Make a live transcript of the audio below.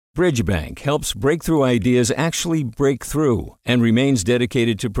Bridgebank helps breakthrough ideas actually break through and remains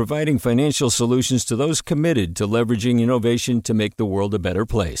dedicated to providing financial solutions to those committed to leveraging innovation to make the world a better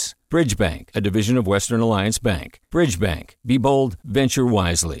place. Bridgebank, a division of Western Alliance Bank. Bridgebank. Be bold, venture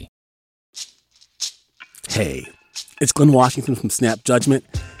wisely. Hey, it's Glenn Washington from Snap Judgment.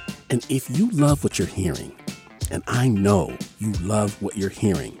 And if you love what you're hearing, and I know you love what you're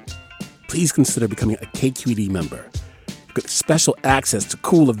hearing, please consider becoming a KQED member. Get special access to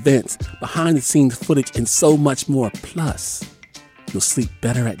cool events, behind-the-scenes footage, and so much more. Plus, you'll sleep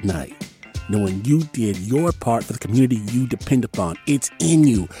better at night knowing you did your part for the community you depend upon. It's in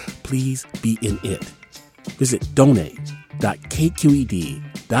you. Please be in it. Visit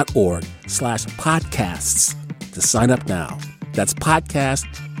donate.kqed.org/podcasts to sign up now. That's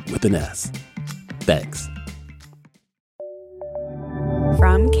podcast with an S. Thanks.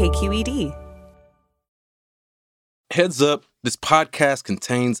 From KQED. Heads up, this podcast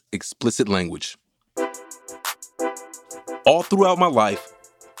contains explicit language. All throughout my life,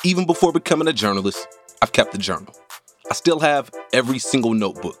 even before becoming a journalist, I've kept a journal. I still have every single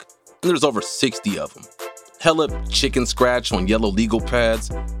notebook, and there's over 60 of them. Hella chicken scratch on yellow legal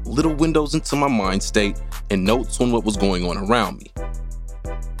pads, little windows into my mind state, and notes on what was going on around me.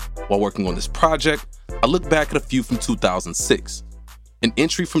 While working on this project, I look back at a few from 2006. An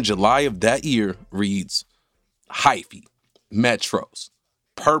entry from July of that year reads, Hyphy, Metros,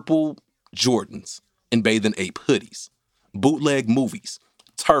 Purple Jordans, and Bathing Ape hoodies, bootleg movies,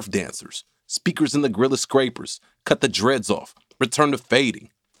 turf dancers, speakers in the Gorilla Scrapers, cut the dreads off, return to fading,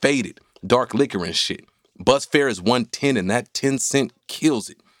 faded, dark liquor and shit. Bus fare is $1.10 and that 10 cent kills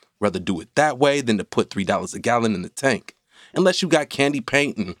it. Rather do it that way than to put $3 a gallon in the tank. Unless you got candy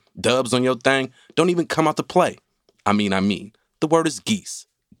paint and dubs on your thing, don't even come out to play. I mean, the word is geese,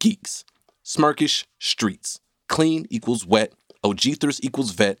 geeks, smirkish streets. Clean equals wet, OG-thers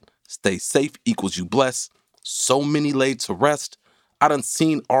equals vet, stay safe equals you bless. So many laid to rest, I done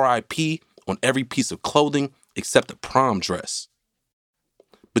seen RIP on every piece of clothing except a prom dress.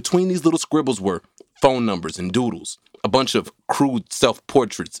 Between these little scribbles were phone numbers and doodles, a bunch of crude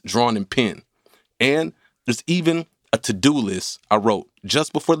self-portraits drawn in pen, and there's even a to-do list I wrote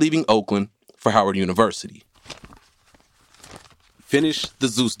just before leaving Oakland for Howard University. Finish the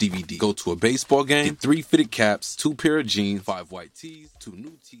Zeus DVD. Go to a baseball game, get 3 fitted caps, 2 pair of jeans, 5 white tees, 2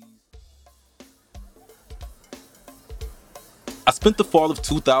 new tees. I spent the fall of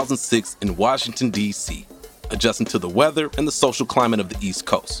 2006 in Washington, D.C., adjusting to the weather and the social climate of the East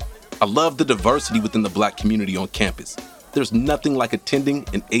Coast. I love the diversity within the Black community on campus. There's nothing like attending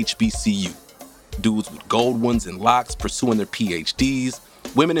an HBCU. Dudes with gold ones and locks pursuing their PhDs,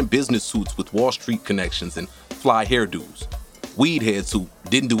 women in business suits with Wall Street connections and fly hairdos. Weed heads who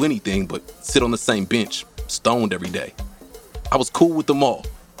didn't do anything but sit on the same bench, stoned every day. I was cool with them all,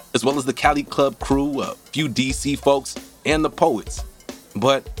 as well as the Cali Club crew, a few DC folks, and the poets.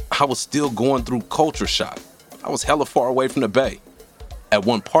 But I was still going through culture shock. I was hella far away from the Bay. At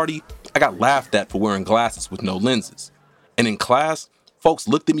one party, I got laughed at for wearing glasses with no lenses. And in class, folks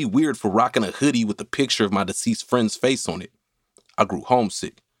looked at me weird for rocking a hoodie with a picture of my deceased friend's face on it. I grew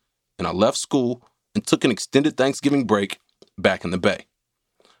homesick, and I left school and took an extended Thanksgiving break back in the Bay.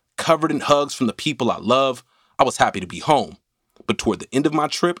 Covered in hugs from the people I love, I was happy to be home. But toward the end of my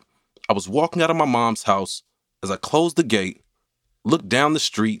trip, I was walking out of my mom's house as I closed the gate, looked down the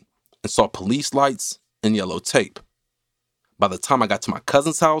street, and saw police lights and yellow tape. By the time I got to my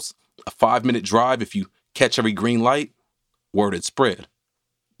cousin's house, a 5-minute drive if you catch every green light, word had spread.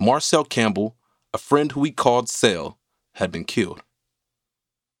 Marcel Campbell, a friend who we called Sale, had been killed.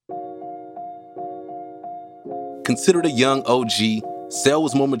 Considered a young OG, Sale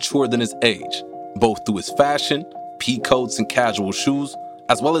was more mature than his age, both through his fashion, pea coats and casual shoes,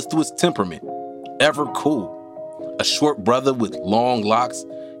 as well as through his temperament. Ever cool. A short brother with long locks,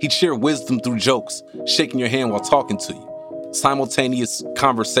 he'd share wisdom through jokes, shaking your hand while talking to you. Simultaneous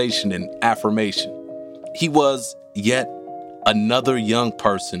conversation and affirmation. He was, yet, another young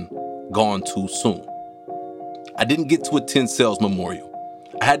person gone too soon. I didn't get to attend Sale's memorial.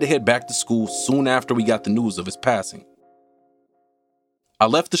 I had to head back to school soon after we got the news of his passing. I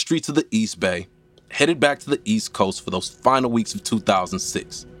left the streets of the East Bay, headed back to the East Coast for those final weeks of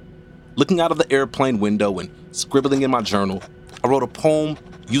 2006. Looking out of the airplane window and scribbling in my journal, I wrote a poem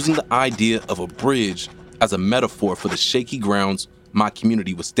using the idea of a bridge as a metaphor for the shaky grounds my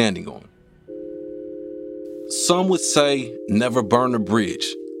community was standing on. Some would say never burn a bridge,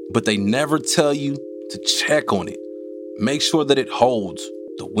 but they never tell you to check on it. Make sure that it holds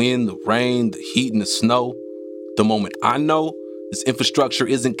the wind, the rain, the heat, and the snow. The moment I know this infrastructure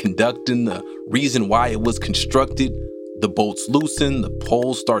isn't conducting the reason why it was constructed, The bolts loosen, the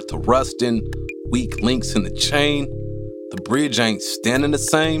poles start to rusting, weak links in the chain. The bridge ain't standing the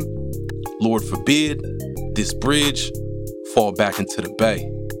same. Lord forbid, this bridge fall back into the bay.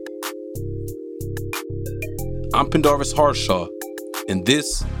 I'm Pendarvis Harshaw, and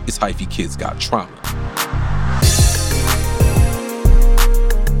this is Hyphy Kids Got Trauma.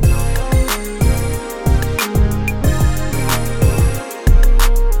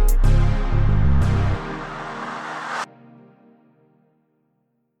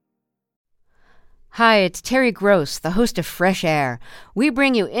 Hi, it's Terry Gross, the host of Fresh Air. We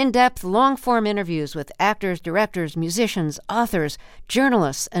bring you in-depth, long-form interviews with actors, directors, musicians, authors,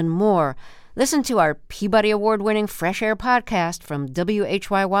 journalists, and more. Listen to our Peabody Award-winning Fresh Air podcast from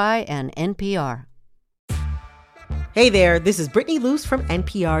WHYY and NPR. Hey there, this is Brittany Luce from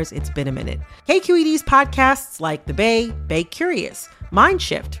NPR's It's Been a Minute. KQED's podcasts like The Bay Curious, Mind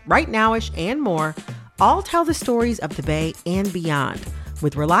Shift, Right Nowish, and more all tell the stories of the Bay and beyond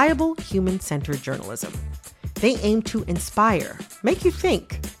with reliable, human-centered journalism. They aim to inspire, make you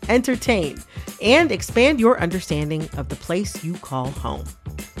think, entertain, and expand your understanding of the place you call home.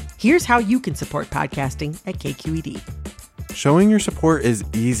 Here's how you can support podcasting at KQED. Showing your support is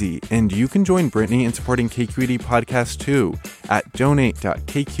easy, and you can join Brittany in supporting KQED Podcast too at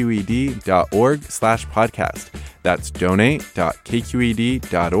donate.kqed.org/podcast. That's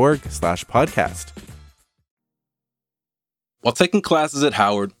donate.kqed.org/podcast. While taking classes at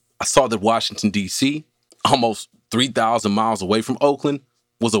Howard, I saw that Washington, D.C., almost 3,000 miles away from Oakland,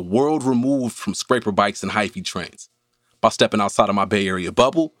 was a world removed from scraper bikes and Hyphy trains. By stepping outside of my Bay Area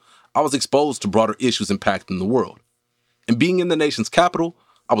bubble, I was exposed to broader issues impacting the world. And being in the nation's capital,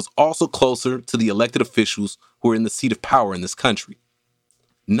 I was also closer to the elected officials who are in the seat of power in this country.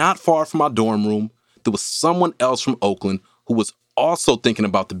 Not far from my dorm room, there was someone else from Oakland who was also thinking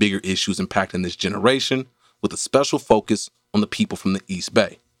about the bigger issues impacting this generation, with a special focus on the people from the East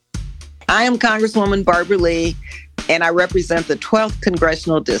Bay. I am Congresswoman Barbara Lee, and I represent the 12th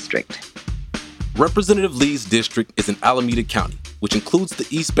Congressional District. Representative Lee's district is in Alameda County, which includes the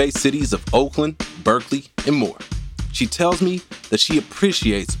East Bay cities of Oakland, Berkeley, and more. She tells me that she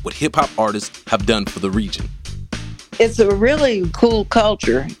appreciates what hip-hop artists have done for the region. It's a really cool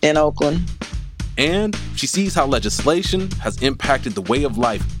culture in Oakland. And she sees how legislation has impacted the way of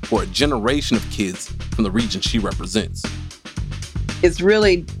life for a generation of kids from the region she represents. It's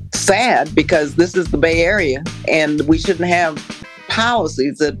really sad because this is the Bay Area and we shouldn't have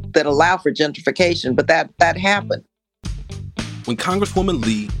policies that allow for gentrification, but that happened. When Congresswoman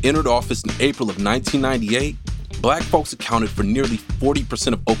Lee entered office in April of 1998, Black folks accounted for nearly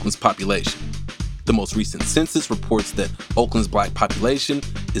 40% of Oakland's population. The most recent census reports that Oakland's Black population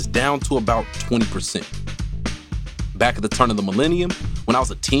is down to about 20%. Back at the turn of the millennium, when I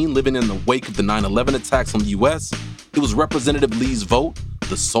was a teen living in the wake of the 9/11 attacks on the U.S., it was Representative Lee's vote,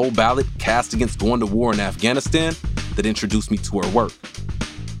 the sole ballot cast against going to war in Afghanistan, that introduced me to her work.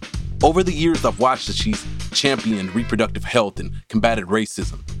 Over the years, I've watched as she's championed reproductive health and combated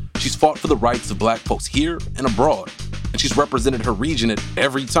racism. She's fought for the rights of Black folks here and abroad, and she's represented her region at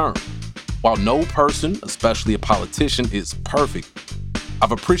every turn. While no person, especially a politician, is perfect,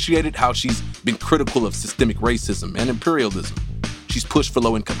 I've appreciated how she's been critical of systemic racism and imperialism. She's pushed for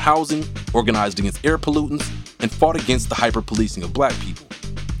low-income housing, organized against air pollutants, and fought against the hyper-policing of Black people.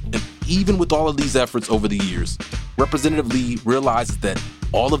 And even with all of these efforts over the years, Representative Lee realizes that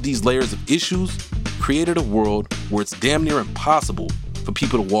all of these layers of issues created a world where it's damn near impossible for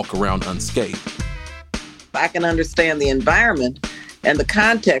people to walk around unscathed. I can understand the environment and the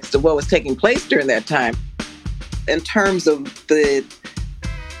context of what was taking place during that time. In terms of the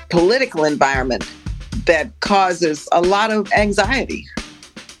political environment that causes a lot of anxiety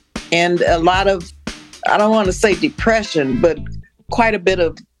and a lot of, I don't want to say depression, but quite a bit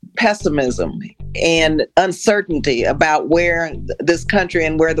of pessimism and uncertainty about where this country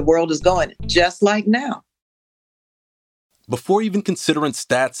and where the world is going, just like now. Before even considering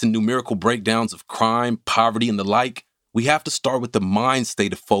stats and numerical breakdowns of crime, poverty, and the like, we have to start with the mind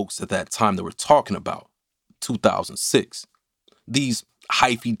state of folks at that time that we're talking about, 2006. These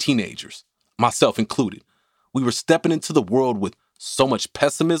Hyphy teenagers, myself included, we were stepping into the world with so much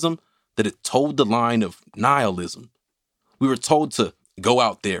pessimism that it toed the line of nihilism. We were told to go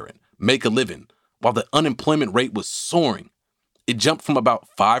out there and make a living while the unemployment rate was soaring. It jumped from about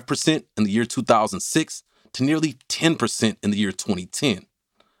 5% in the year 2006 to nearly 10% in the year 2010.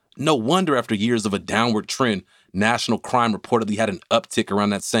 No wonder after years of a downward trend, national crime reportedly had an uptick around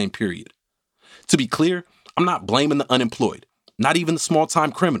that same period. To be clear, I'm not blaming the unemployed, not even the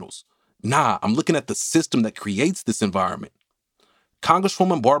small-time criminals. Nah, I'm looking at the system that creates this environment.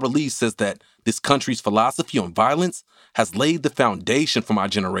 Congresswoman Barbara Lee says that this country's philosophy on violence has laid the foundation for my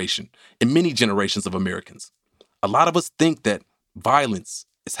generation and many generations of Americans. A lot of us think that violence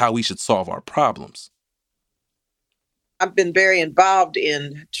is how we should solve our problems. I've been very involved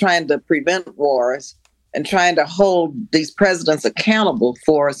in trying to prevent wars and trying to hold these presidents accountable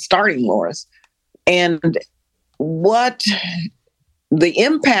for starting wars. And what the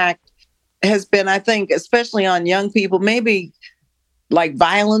impact has been, I think, especially on young people, maybe like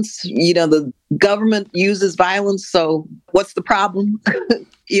violence, the government uses violence. So what's the problem?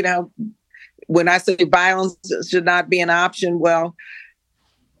 When I say violence should not be an option, well,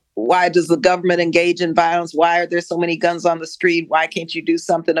 why does the government engage in violence? Why are there so many guns on the street? Why can't you do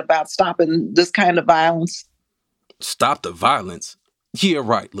something about stopping this kind of violence? Stop the violence? Yeah,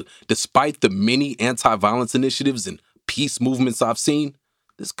 right. Look, despite the many anti-violence initiatives and peace movements I've seen,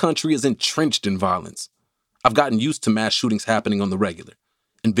 this country is entrenched in violence. I've gotten used to mass shootings happening on the regular,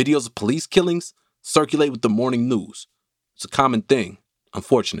 and videos of police killings circulate with the morning news. It's a common thing,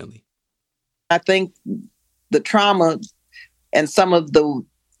 unfortunately. I think the trauma and some of the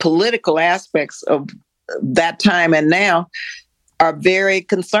political aspects of that time and now are very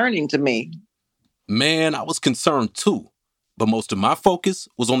concerning to me. Man, I was concerned too, but most of my focus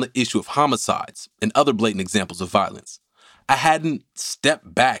was on the issue of homicides and other blatant examples of violence. I hadn't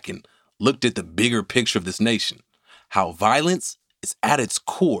stepped back and looked at the bigger picture of this nation, how violence is at its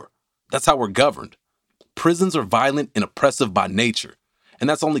core. That's how we're governed. Prisons are violent and oppressive by nature, and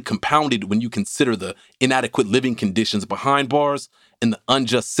that's only compounded when you consider the inadequate living conditions behind bars and the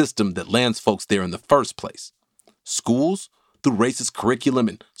unjust system that lands folks there in the first place. Schools, through racist curriculum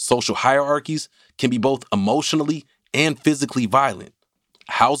and social hierarchies, can be both emotionally and physically violent.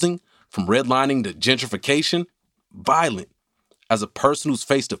 Housing, from redlining to gentrification, violent. As a person who's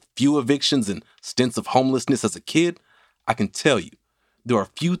faced a few evictions and stints of homelessness as a kid, I can tell you, there are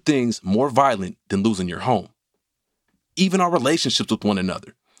few things more violent than losing your home. Even our relationships with one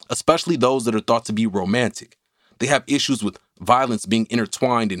another, especially those that are thought to be romantic, they have issues with violence being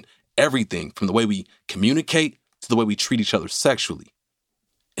intertwined in everything from the way we communicate to the way we treat each other sexually.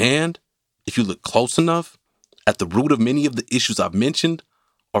 And if you look close enough, at the root of many of the issues I've mentioned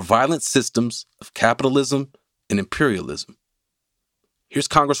are violent systems of capitalism and imperialism. Here's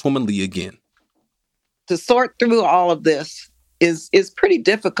Congresswoman Lee again. To sort through all of this is pretty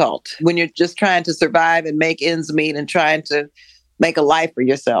difficult when you're just trying to survive and make ends meet and trying to make a life for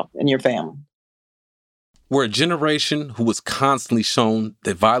yourself and your family. We're a generation who was constantly shown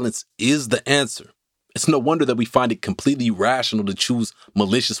that violence is the answer. It's no wonder that we find it completely irrational to choose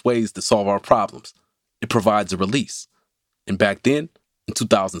malicious ways to solve our problems. It provides a release. And back then, in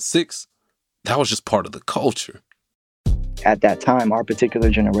 2006, that was just part of the culture. At that time, our particular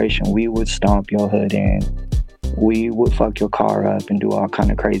generation, we would stomp your hood in. We would fuck your car up and do all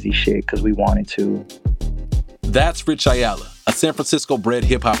kind of crazy shit because we wanted to. That's Rich Ayala, a San Francisco-bred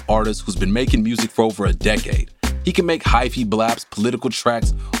hip-hop artist who's been making music for over a decade. He can make hyphy blaps, political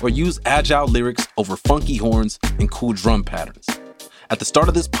tracks, or use agile lyrics over funky horns and cool drum patterns. At the start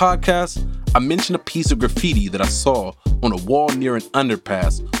of this podcast, I mentioned a piece of graffiti that I saw on a wall near an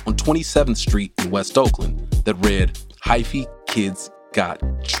underpass on 27th Street in West Oakland that read, "Hyphy kids got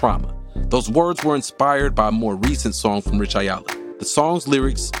trauma." Those words were inspired by a more recent song from Rich Ayala. The song's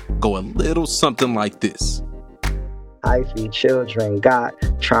lyrics go a little something like this. Hyphy children got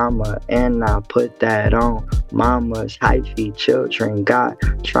trauma and I put that on mama's. Hyphy children got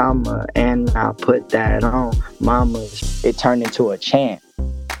trauma and I put that on mama's. It turned into a chant.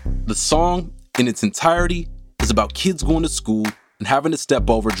 The song, in its entirety, is about kids going to school and having to step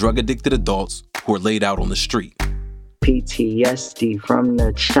over drug-addicted adults who are laid out on the street. PTSD from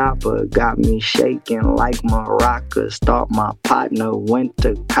the chopper got me shaking like maracas. Thought my partner went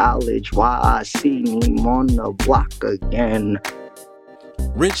to college. Why I see him on the block again.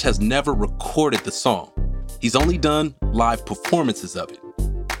 Rich has never recorded the song. He's only done live performances of it.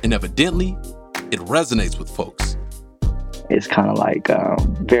 And evidently, it resonates with folks. It's kind of like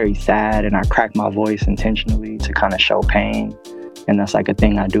very sad, and I crack my voice intentionally to kind of show pain. And that's like a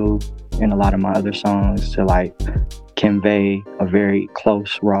thing I do in a lot of my other songs to like convey a very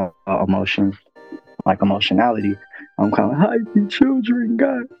close, raw emotion, like emotionality. I'm kind of like, "Hyphy children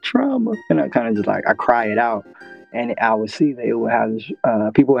got trauma," and I kind of just like I cry it out, and I would see that it would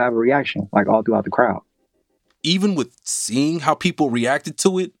have people would have a reaction like all throughout the crowd. Even with seeing how people reacted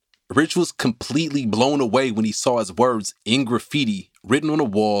to it, Rich was completely blown away when he saw his words in graffiti written on a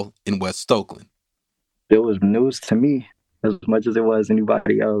wall in West Oakland. It was news to me as much as it was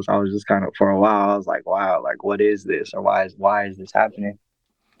anybody else. I was just kind of, for a while, I was like, wow, like, what is this? Or why is this happening?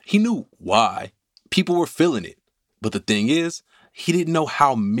 He knew why. People were feeling it. But the thing is, he didn't know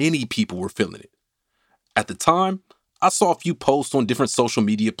how many people were feeling it. At the time, I saw a few posts on different social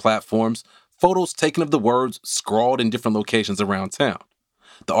media platforms, photos taken of the words scrawled in different locations around town.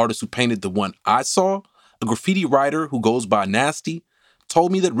 The artist who painted the one I saw, a graffiti writer who goes by Nasty,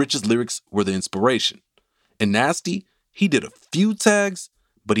 told me that Rich's lyrics were the inspiration. And Nasty, he did a few tags,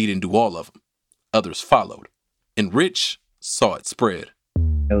 but he didn't do all of them. Others followed. And Rich saw it spread.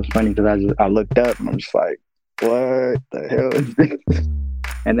 It was funny because I looked up and I'm just like, what the hell is this?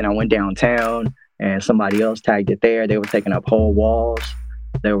 And then I went downtown and somebody else tagged it there. They were taking up whole walls.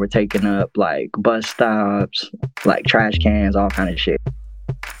 They were taking up like bus stops, like trash cans, all kind of shit.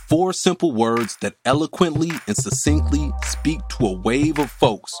 4 simple words that eloquently and succinctly speak to a wave of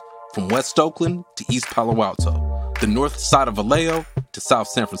folks from West Oakland to East Palo Alto, the north side of Vallejo to South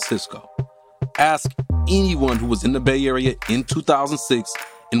San Francisco. Ask anyone who was in the Bay Area in 2006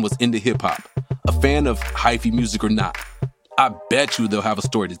 and was into hip-hop, a fan of Hyphy music or not. I bet you they'll have a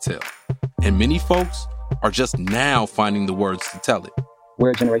story to tell. And many folks are just now finding the words to tell it.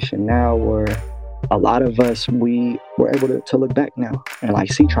 We're a generation now where a lot of us, we were able to look back now and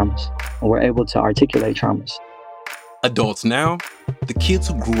like see traumas, and we're able to articulate traumas. Adults now, the kids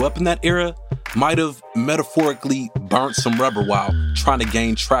who grew up in that era might have metaphorically burnt some rubber while trying to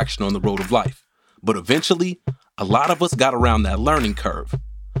gain traction on the road of life. But eventually, a lot of us got around that learning curve.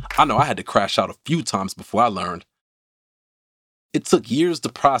 I know I had to crash out a few times before I learned. It took years to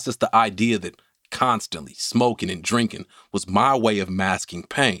process the idea that constantly smoking and drinking was my way of masking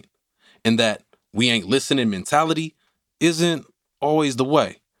pain, and that we ain't listening mentality isn't always the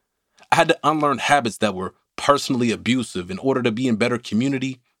way. I had to unlearn habits that were personally abusive in order to be in better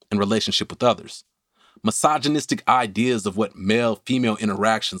community and relationship with others. Misogynistic ideas of what male-female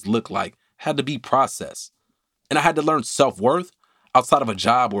interactions look like had to be processed. And I had to learn self-worth outside of a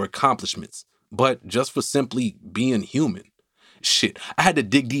job or accomplishments, but just for simply being human. Shit, I had to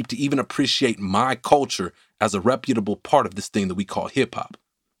dig deep to even appreciate my culture as a reputable part of this thing that we call hip-hop.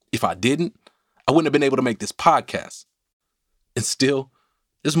 If I didn't, I wouldn't have been able to make this podcast. And still,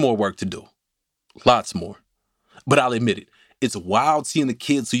 there's more work to do. Lots more. But I'll admit it, it's wild seeing the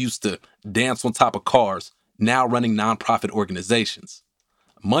kids who used to dance on top of cars now running nonprofit organizations.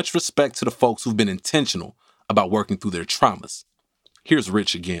 Much respect to the folks who've been intentional about working through their traumas. Here's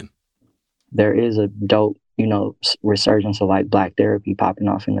Rich again. There is a dope, resurgence of like Black therapy popping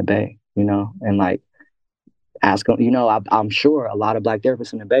off in the Bay, and like ask them, I'm sure a lot of Black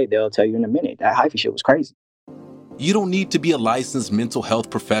therapists in the Bay, they'll tell you in a minute that Hyphy shit was crazy. You don't need to be a licensed mental health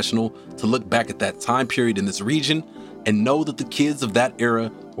professional to look back at that time period in this region and know that the kids of that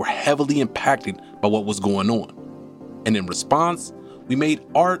era were heavily impacted by what was going on. And in response, we made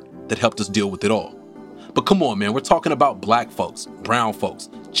art that helped us deal with it all. But come on, man, we're talking about Black folks, brown folks,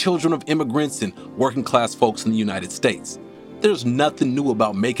 children of immigrants, and working class folks in the United States. There's nothing new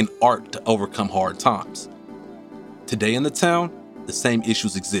about making art to overcome hard times. Today in the town, the same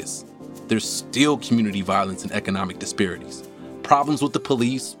issues exist. There's still community violence and economic disparities, problems with the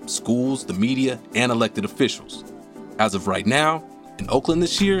police, schools, the media, and elected officials. As of right now, in Oakland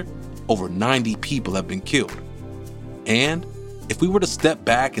this year, over 90 people have been killed. And if we were to step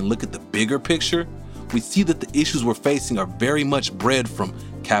back and look at the bigger picture, we see that the issues we're facing are very much bred from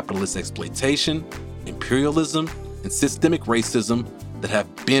capitalist exploitation, imperialism, and systemic racism that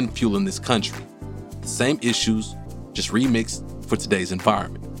have been fueling this country. The same issues, just remixed for today's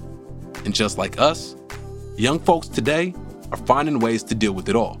environment. And just like us, young folks today are finding ways to deal with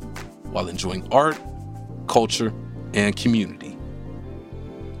it all while enjoying art, culture, and community.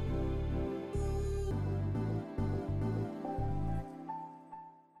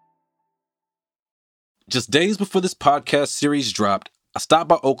 Just days before this podcast series dropped, I stopped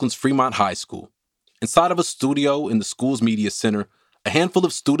by Oakland's Fremont High School. Inside of a studio in the school's media center, a handful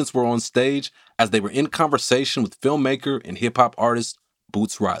of students were on stage as they were in conversation with filmmaker and hip-hop artist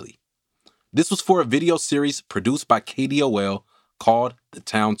Boots Riley. This was for a video series produced by KDOL called The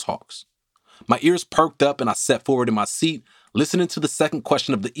Town Talks. My ears perked up and I sat forward in my seat, listening to the second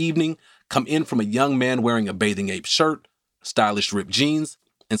question of the evening come in from a young man wearing a Bathing Ape shirt, stylish ripped jeans,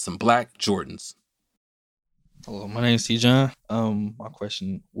 and some black Jordans. Hello, my name is T-John. My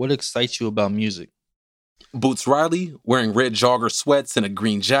question, what excites you about music? Boots Riley, wearing red jogger sweats and a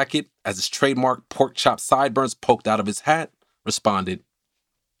green jacket as his trademark pork chop sideburns poked out of his hat, responded,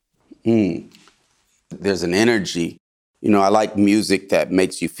 There's an energy. I like music that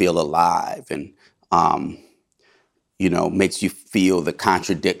makes you feel alive and, makes you feel the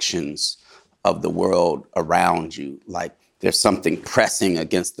contradictions of the world around you. Like there's something pressing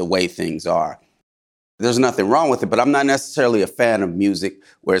against the way things are. There's nothing wrong with it, but I'm not necessarily a fan of music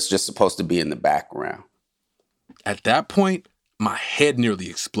where it's just supposed to be in the background. At that point, my head nearly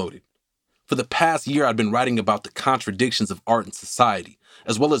exploded. For the past year, I'd been writing about the contradictions of art and society,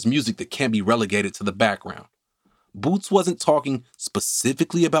 as well as music that can't be relegated to the background. Boots wasn't talking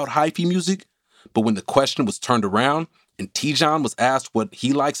specifically about hyphy music, but when the question was turned around and T-John was asked what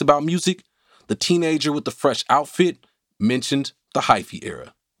he likes about music, the teenager with the fresh outfit mentioned the hyphy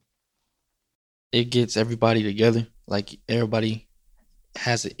era. It gets everybody together. Like everybody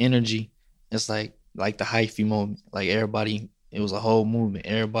has an energy. It's like the hyphy moment. Like everybody, it was a whole movement.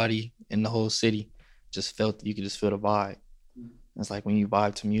 Everybody in the whole city just felt, you could just feel the vibe. It's like when you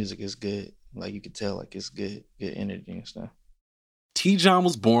vibe to music, it's good. Like you could tell, like it's good energy and stuff. T-John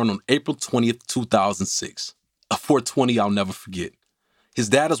was born on April 20th, 2006. A 420 I'll never forget. His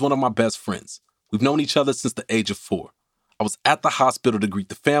dad is one of my best friends. We've known each other since the age of 4. I was at the hospital to greet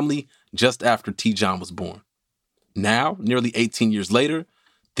the family just after T-John was born. Now, nearly 18 years later,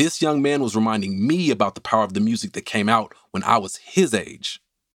 this young man was reminding me about the power of the music that came out when I was his age.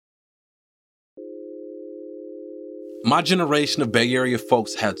 My generation of Bay Area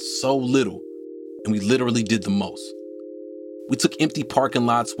folks had so little, and we literally did the most. We took empty parking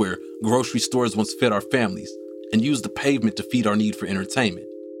lots where grocery stores once fed our families and used the pavement to feed our need for entertainment.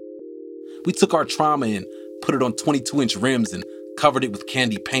 We took our trauma and put it on 22-inch rims and covered it with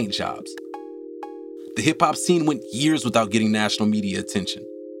candy paint jobs. The hip-hop scene went years without getting national media attention.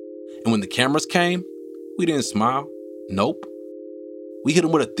 And when the cameras came, we didn't smile. Nope. We hit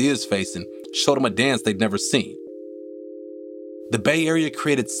them with a Thiz face and showed them a dance they'd never seen. The Bay Area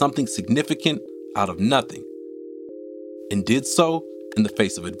created something significant out of nothing, and did so in the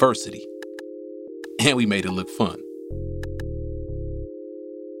face of adversity. And we made it look fun.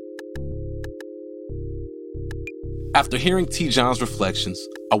 After hearing T-John's reflections,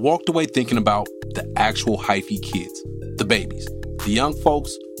 I walked away thinking about the actual hyphy kids, the babies, the young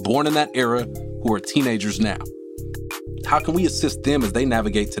folks born in that era who are teenagers now. How can we assist them as they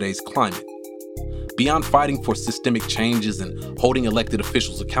navigate today's climate? Beyond fighting for systemic changes and holding elected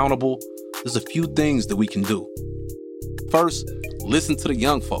officials accountable, there's a few things that we can do. First, listen to the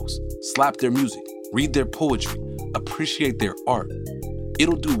young folks, slap their music, read their poetry, appreciate their art.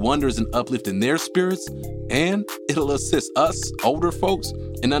 It'll do wonders in uplifting their spirits, and it'll assist us, older folks,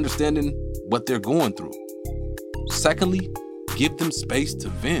 in understanding what they're going through. Secondly, give them space to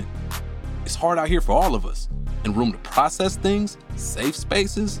vent. It's hard out here for all of us, and room to process things, safe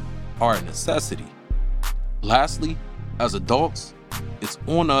spaces, are a necessity. Lastly, as adults, it's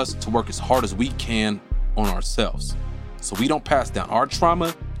on us to work as hard as we can on ourselves, so we don't pass down our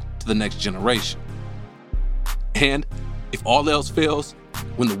trauma to the next generation. And if all else fails,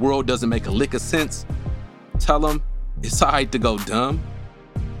 when the world doesn't make a lick of sense, tell them it's all right to go dumb.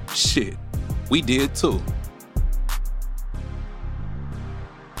 Shit, we did too.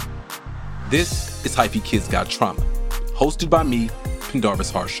 This is Hyphy Kids Got Trauma, hosted by me,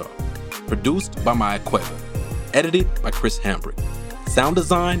 Pendarvis Harshaw, produced by Maya Cueva, edited by Chris Hambrick, sound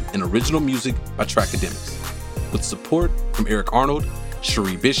design and original music by Trackademics, with support from Eric Arnold,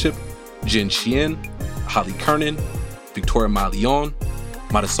 Cherie Bishop, Jen Chien, Holly Kernan, Victoria Maleon,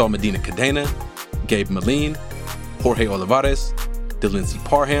 Marisol Medina Cadena, Gabe Moline, Jorge Olivares, Delincy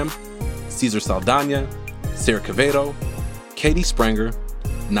Parham, Cesar Saldana, Sarah Quevedo, Katie Spranger,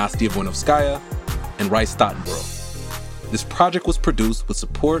 Nastia Buenovskaya, and Rice Stottenborough. This project was produced with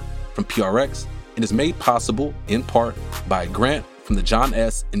support from PRX and is made possible, in part, by a grant from the John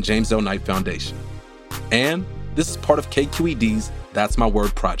S. and James L. Knight Foundation. And this is part of KQED's That's My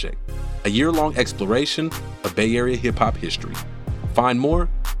Word project, a year-long exploration of Bay Area hip-hop history. Find more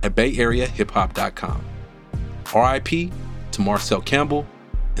at bayareahiphop.com. RIP to Marcel Campbell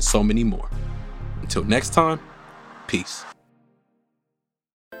and so many more. Until next time, peace.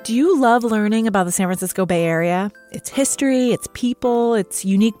 Do you love learning about the San Francisco Bay Area, its history, its people, its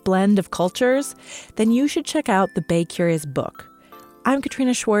unique blend of cultures? Then you should check out the Bay Curious book. I'm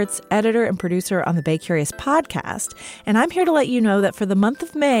Katrina Schwartz, editor and producer on the Bay Curious podcast, and I'm here to let you know that for the month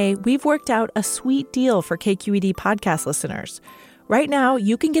of May, we've worked out a sweet deal for KQED podcast listeners. Right now,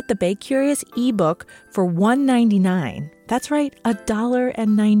 you can get the Bay Curious ebook for $1.99. That's right,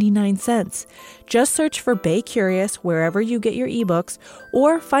 $1.99. Just search for Bay Curious wherever you get your ebooks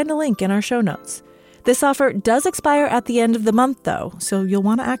or find a link in our show notes. This offer does expire at the end of the month, though, so you'll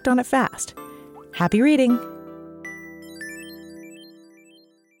want to act on it fast. Happy reading!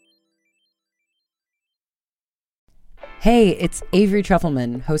 Hey, it's Avery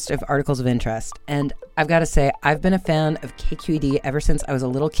Trufelman, host of Articles of Interest, and I've got to say, I've been a fan of KQED ever since I was a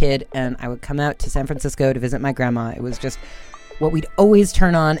little kid, and I would come out to San Francisco to visit my grandma. It was just what we'd always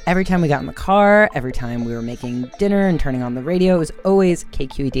turn on every time we got in the car, every time we were making dinner and turning on the radio. It was always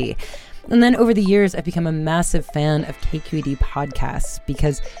KQED. And then over the years, I've become a massive fan of KQED podcasts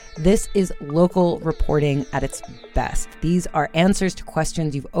because this is local reporting at its best. These are answers to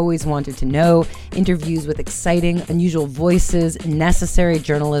questions you've always wanted to know, interviews with exciting, unusual voices, necessary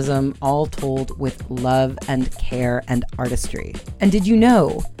journalism, all told with love and care and artistry. And did you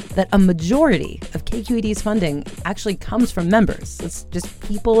know that a majority of KQED's funding actually comes from members? It's just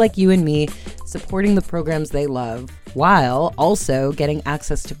people like you and me supporting the programs they love, while also getting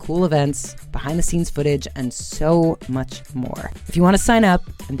access to cool events, behind-the-scenes footage, and so much more. If you want to sign up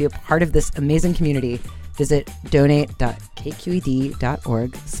and be a part of this amazing community, visit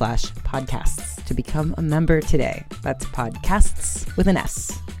donate.kqed.org/podcasts to become a member today. That's podcasts with an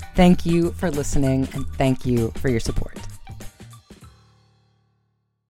S. Thank you for listening, and thank you for your support.